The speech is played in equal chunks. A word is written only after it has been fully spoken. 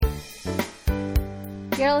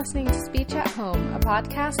You're listening to Speech at Home, a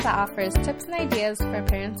podcast that offers tips and ideas for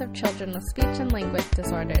parents of children with speech and language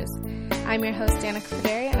disorders. I'm your host, Danica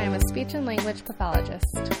Federi, and I'm a speech and language pathologist.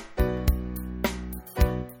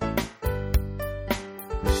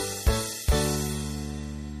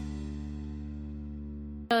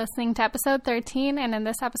 You're listening to episode 13, and in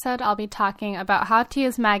this episode, I'll be talking about how to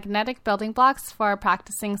use magnetic building blocks for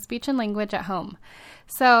practicing speech and language at home.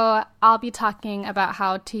 So I'll be talking about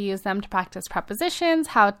how to use them to practice prepositions,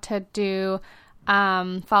 how to do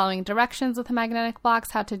following directions with the magnetic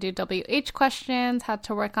blocks, how to do WH questions, how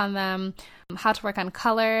to work on them, how to work on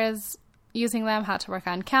colors using them, how to work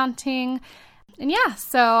on counting. And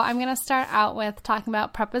so I'm going to start out with talking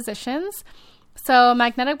about prepositions. So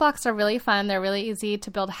magnetic blocks are really fun. They're really easy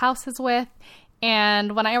to build houses with.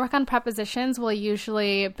 And when I work on prepositions, we'll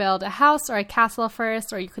usually build a house or a castle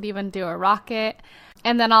first, or you could even do a rocket.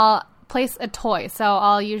 And then I'll place a toy. So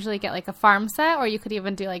I'll usually get like a farm set, or you could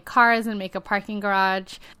even do like cars and make a parking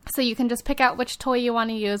garage. So you can just pick out which toy you want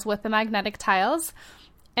to use with the magnetic tiles.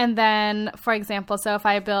 And then, for example, so if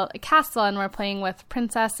I built a castle and we're playing with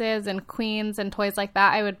princesses and queens and toys like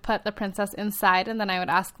that, I would put the princess inside, and then I would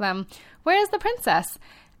ask them, where is the princess?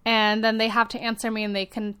 And then they have to answer me, and they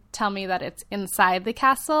can tell me that it's inside the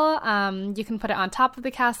castle. You can put it on top of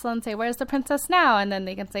the castle and say, where's the princess now? And then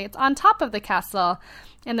they can say, it's on top of the castle.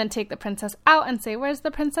 And then take the princess out and say, where's the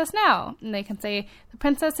princess now? And they can say, the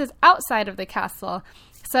princess is outside of the castle.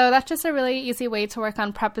 So that's just a really easy way to work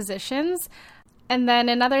on prepositions. And then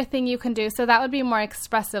another thing you can do, so that would be more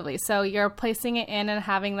expressively. So you're placing it in and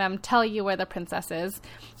having them tell you where the princess is.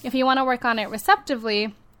 If you want to work on it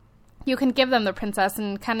receptively, you can give them the princess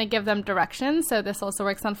and kind of give them directions. So this also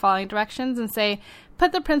works on following directions and say,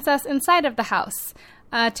 put the princess inside of the house.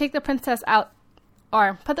 Take the princess out,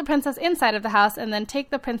 or put the princess inside of the house and then take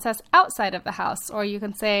the princess outside of the house. Or you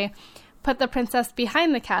can say, put the princess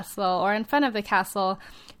behind the castle or in front of the castle.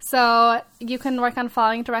 So you can work on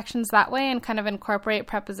following directions that way and kind of incorporate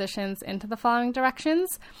prepositions into the following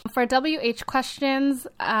directions. For WH questions,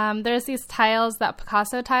 there's these tiles that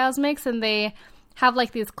Picasso Tiles makes, and they have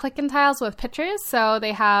like these click-in tiles with pictures. So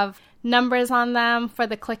they have numbers on them for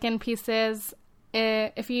the click-in pieces.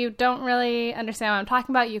 If you don't really understand what I'm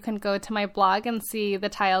talking about, you can go to my blog and see the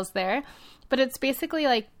tiles there. But it's basically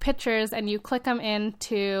like pictures, and you click them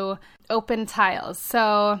into open tiles.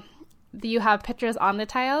 So you have pictures on the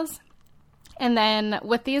tiles. And then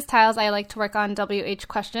with these tiles, I like to work on WH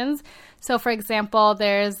questions. So for example,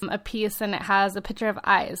 there's a piece and it has a picture of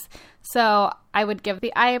eyes. So I would give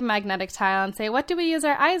the eye magnetic tile and say, what do we use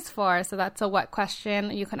our eyes for? So that's a what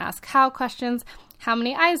question. You can ask how questions. How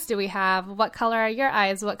many eyes do we have? What color are your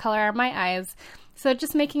eyes? What color are my eyes? So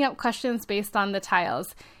just making up questions based on the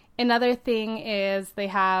tiles. Another thing is they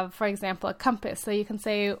have, for example, a compass. So you can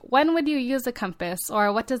say, when would you use a compass?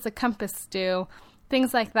 Or what does a compass do?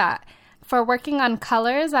 Things like that. For working on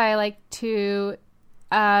colors, I like to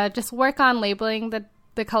just work on labeling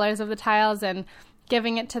the colors of the tiles and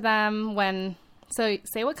giving it to them so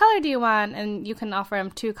say, what color do you want? And you can offer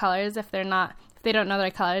them two colors if they don't know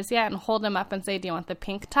their colors yet, and hold them up and say, do you want the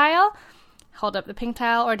pink tile? Hold up the pink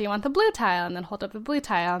tile, or do you want the blue tile? And then hold up the blue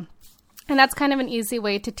tile. And that's kind of an easy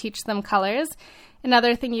way to teach them colors.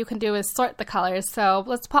 Another thing you can do is sort the colors. So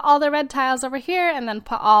let's put all the red tiles over here and then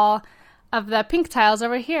put all of the pink tiles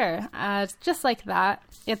over here. Just like that.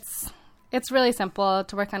 It's really simple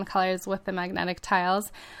to work on colors with the magnetic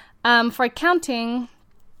tiles. For counting,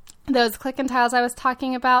 those click-in tiles I was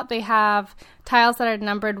talking about, they have tiles that are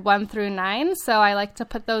numbered 1 through 9. So I like to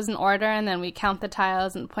put those in order, and then we count the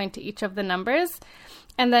tiles and point to each of the numbers.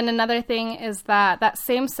 And then another thing is that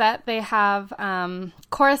same set, they have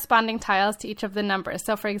corresponding tiles to each of the numbers.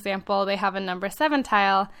 So for example, they have a number 7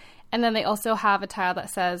 tile, and then they also have a tile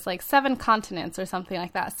that says like 7 continents or something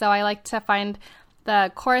like that. So I like to find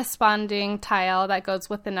the corresponding tile that goes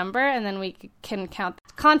with the number, and then we can count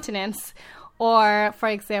continents. Or for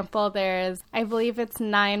example, I believe it's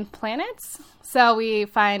 9 planets. So we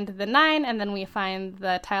find the 9, and then we find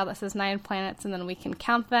the tile that says 9 planets, and then we can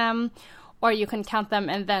count them. Or you can count them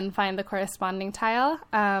and then find the corresponding tile.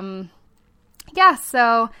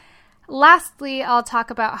 So lastly, I'll talk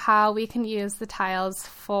about how we can use the tiles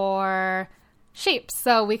for shapes.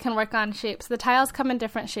 So we can work on shapes. The tiles come in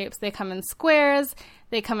different shapes. They come in squares,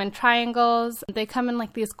 they come in triangles, they come in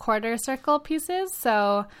like these quarter circle pieces.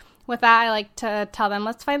 So with that, I like to tell them,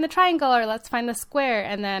 let's find the triangle or let's find the square.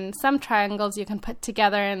 And then some triangles you can put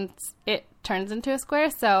together and it turns into a square.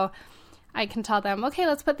 So I can tell them, okay,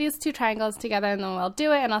 let's put these two triangles together, and then we'll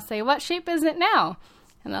do it. And I'll say, what shape is it now?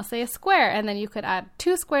 And they'll say a square. And then you could add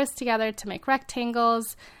 2 squares together to make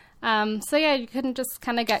rectangles. You can just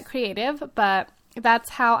kind of get creative. But that's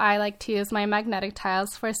how I like to use my magnetic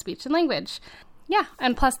tiles for speech and language. Yeah,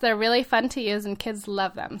 and plus they're really fun to use and kids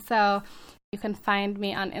love them. So you can find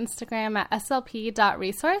me on Instagram at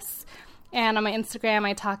slp.resource. And on my Instagram,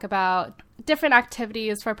 I talk about different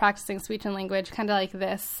activities for practicing speech and language, kind of like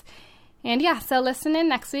this. And yeah, so listen in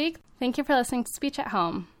next week. Thank you for listening to Speech at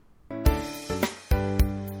Home.